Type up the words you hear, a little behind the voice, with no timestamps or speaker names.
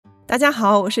大家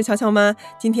好，我是乔乔妈，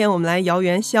今天我们来摇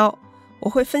元宵。我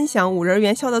会分享五仁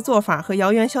元宵的做法和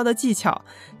摇元宵的技巧。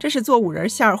这是做五仁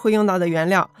馅儿会用到的原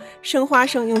料：生花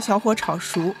生用小火炒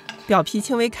熟，表皮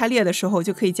轻微开裂的时候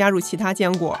就可以加入其他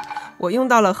坚果。我用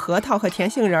到了核桃和甜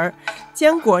杏仁。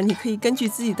坚果你可以根据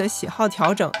自己的喜好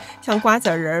调整，像瓜子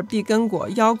仁、碧根果、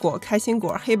腰果、开心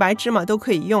果、黑白芝麻都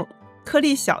可以用。颗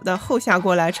粒小的后下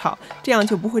锅来炒，这样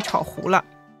就不会炒糊了。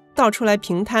倒出来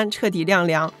平摊，彻底晾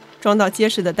凉，装到结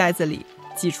实的袋子里，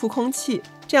挤出空气，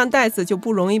这样袋子就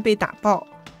不容易被打爆。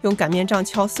用擀面杖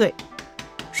敲碎。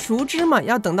熟芝麻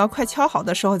要等到快敲好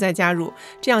的时候再加入，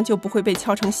这样就不会被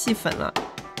敲成细粉了。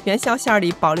元宵馅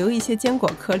里保留一些坚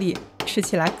果颗粒，吃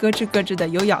起来咯吱咯吱的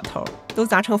有咬头，都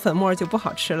砸成粉末就不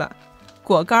好吃了。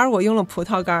果干我用了葡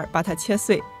萄干，把它切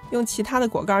碎，用其他的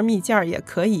果干蜜饯也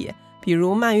可以，比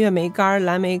如蔓越莓干、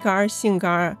蓝莓干、杏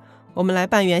干。我们来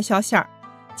拌元宵馅，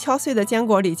敲碎的坚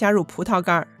果里加入葡萄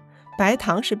干，白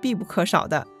糖是必不可少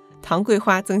的，糖桂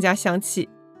花增加香气，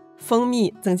蜂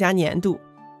蜜增加粘度，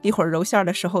一会儿揉馅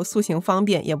的时候塑形方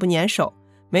便，也不粘手。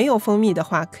没有蜂蜜的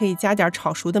话，可以加点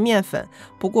炒熟的面粉，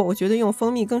不过我觉得用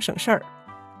蜂蜜更省事儿。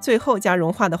最后加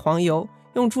融化的黄油，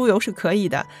用猪油是可以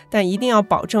的，但一定要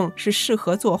保证是适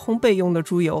合做烘焙用的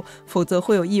猪油，否则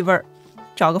会有异味。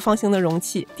找个方形的容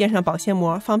器，垫上保鲜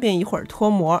膜，方便一会儿脱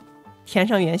模。填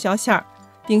上元宵馅，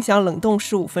冰箱冷冻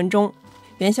15分钟。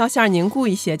元宵馅凝固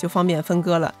一些就方便分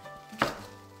割了。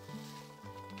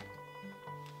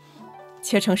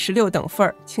切成16等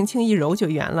份，轻轻一揉就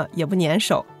圆了，也不粘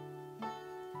手。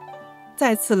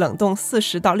再次冷冻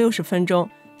40到60分钟，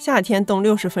夏天冻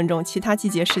60分钟，其他季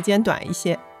节时间短一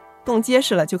些。冻结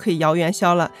实了就可以摇元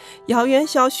宵了。摇元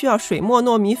宵需要水磨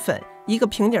糯米粉，一个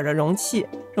平底的容器，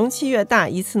容器越大，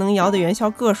一次能摇的元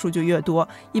宵个数就越多。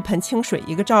一盆清水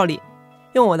一个罩里。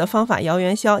用我的方法摇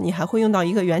元宵，你还会用到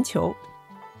一个圆球。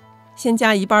先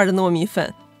加一半的糯米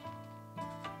粉，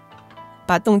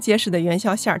把冻结实的元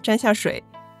宵馅沾下水，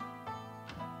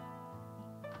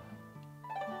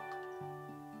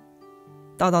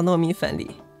倒到糯米粉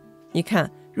里。你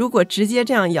看，如果直接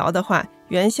这样摇的话，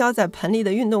元宵在盆里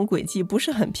的运动轨迹不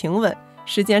是很平稳，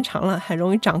时间长了还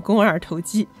容易长肱二头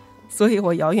肌。所以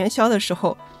我摇元宵的时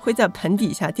候会在盆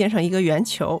底下垫上一个圆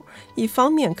球，一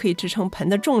方面可以支撑盆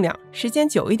的重量，时间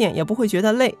久一点也不会觉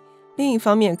得累，另一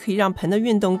方面可以让盆的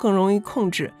运动更容易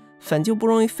控制，粉就不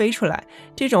容易飞出来。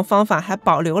这种方法还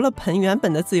保留了盆原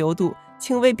本的自由度，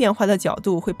轻微变化的角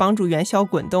度会帮助元宵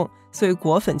滚动，所以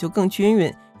裹粉就更均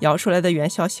匀，摇出来的元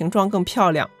宵形状更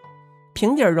漂亮。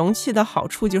平底容器的好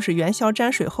处就是元宵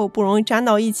沾水后不容易粘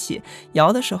到一起，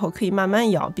摇的时候可以慢慢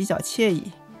摇，比较惬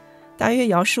意。大约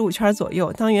摇15圈左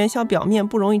右，当元宵表面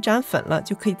不容易沾粉了，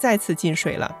就可以再次浸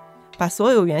水了。把所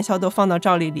有元宵都放到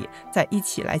罩里，再一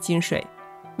起来浸水，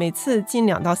每次浸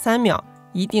2到3秒，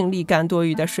一定沥干多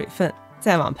余的水分，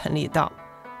再往盆里倒。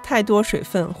太多水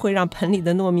分会让盆里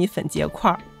的糯米粉结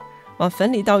块，往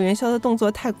粉里倒元宵的动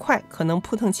作太快，可能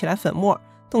扑腾起来粉末；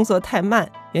动作太慢，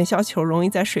元宵球容易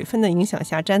在水分的影响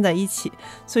下粘在一起，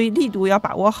所以力度要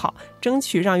把握好，争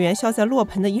取让元宵在落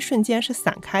盆的一瞬间是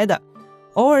散开的。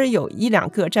偶尔有1-2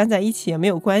个粘在一起也没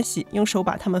有关系，用手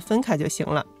把它们分开就行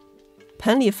了。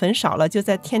盆里粉少了就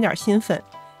再添点新粉。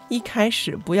一开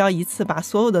始不要一次把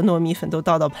所有的糯米粉都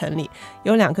倒到盆里，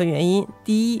有2个原因。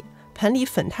第一，盆里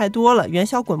粉太多了，元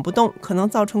宵滚不动，可能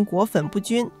造成裹粉不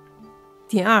均。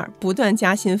第二，不断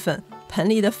加新粉，盆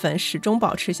里的粉始终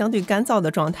保持相对干燥的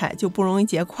状态，就不容易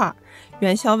结块，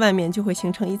元宵外面就会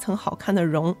形成一层好看的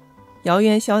绒。摇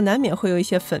元宵难免会有一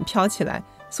些粉飘起来，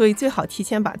所以最好提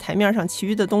前把台面上其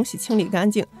余的东西清理干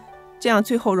净，这样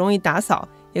最后容易打扫。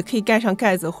也可以盖上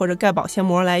盖子或者盖保鲜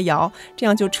膜来摇，这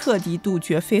样就彻底杜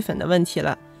绝飞粉的问题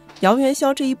了。摇元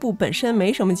宵这一步本身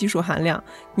没什么技术含量，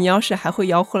你要是还会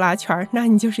摇呼啦圈，那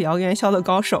你就是摇元宵的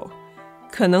高手。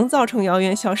可能造成摇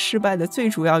元宵失败的最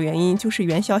主要原因就是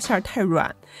元宵馅太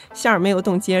软，馅没有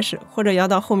冻结实，或者摇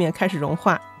到后面开始融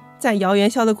化。在摇元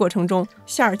宵的过程中，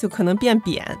馅就可能变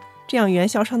扁，这样元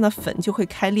宵上的粉就会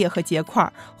开裂和结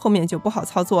块，后面就不好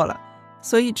操作了。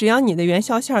所以只要你的元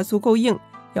宵馅足够硬，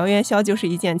摇元宵就是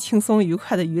一件轻松愉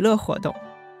快的娱乐活动。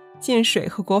浸水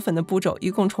和裹粉的步骤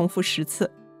一共重复10次，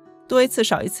多一次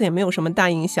少一次也没有什么大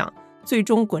影响，最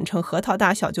终滚成核桃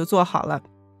大小就做好了。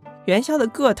元宵的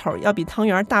个头要比汤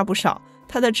圆大不少，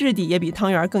它的质地也比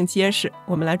汤圆更结实。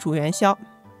我们来煮元宵。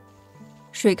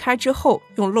水开之后，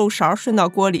用漏勺顺到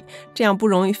锅里，这样不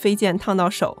容易飞溅烫到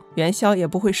手，元宵也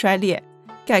不会摔裂。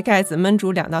盖盖子焖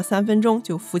煮2到3分钟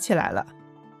就浮起来了。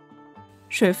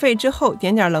水沸之后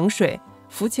点点冷水，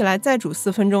浮起来再煮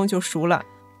4分钟就熟了。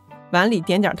碗里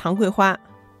点点糖桂花，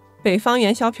北方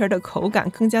元宵皮的口感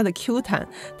更加的 Q 弹，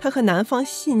它和南方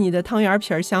细腻的汤圆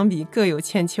皮相比各有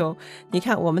千秋。你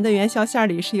看，我们的元宵馅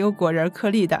里是有果仁颗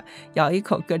粒的，咬一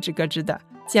口咯吱咯吱的，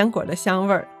坚果的香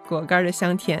味儿，果干的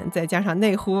香甜，再加上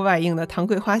内糊外硬的糖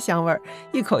桂花香味儿，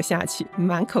一口下去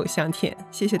满口香甜。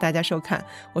谢谢大家收看，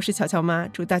我是巧巧妈，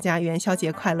祝大家元宵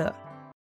节快乐。